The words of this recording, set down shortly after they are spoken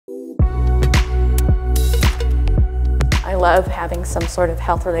love having some sort of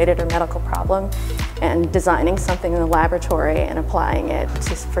health-related or medical problem and designing something in the laboratory and applying it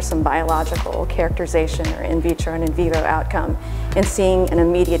for some biological characterization or in vitro and in vivo outcome, and seeing an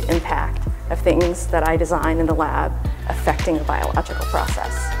immediate impact of things that I design in the lab affecting a biological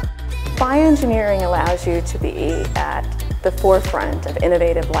process. Bioengineering allows you to be at the forefront of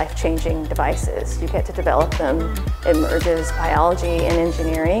innovative, life-changing devices. You get to develop them. It merges biology and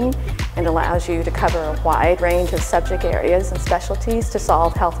engineering and allows you to cover a wide range of subject areas and specialties to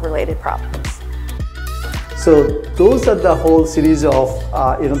solve health-related problems. So those are the whole series of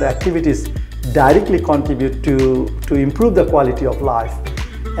the activities directly contribute to improve the quality of life.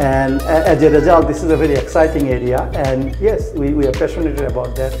 And as a result, this is a very exciting area, and yes, we are passionate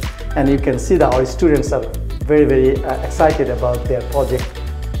about that, and you can see that our students are very excited about their project.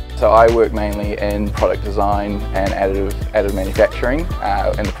 So I work mainly in product design and additive manufacturing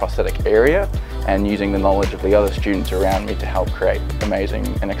in the prosthetic area, and using the knowledge of the other students around me to help create amazing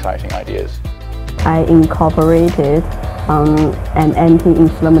and exciting ideas. I incorporated an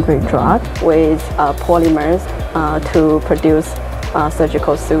anti-inflammatory drug with polymers to produce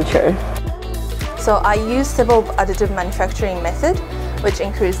surgical suture. So I use simple additive manufacturing method, which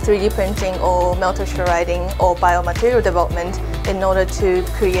includes 3D printing or meltoshredding or biomaterial development in order to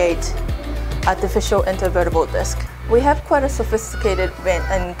create artificial intervertebral disc. We have quite a sophisticated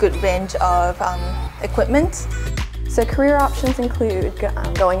and good range of equipment. So career options include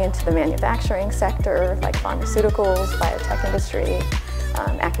going into the manufacturing sector, like pharmaceuticals, biotech industry,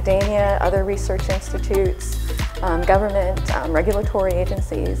 academia, other research institutes, government, regulatory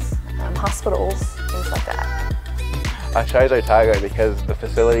agencies, hospitals, things like that. I chose Otago because the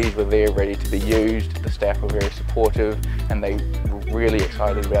facilities were there ready to be used, the staff were very supportive, and they were really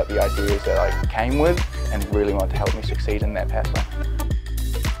excited about the ideas that I came with and really wanted to help me succeed in that pathway.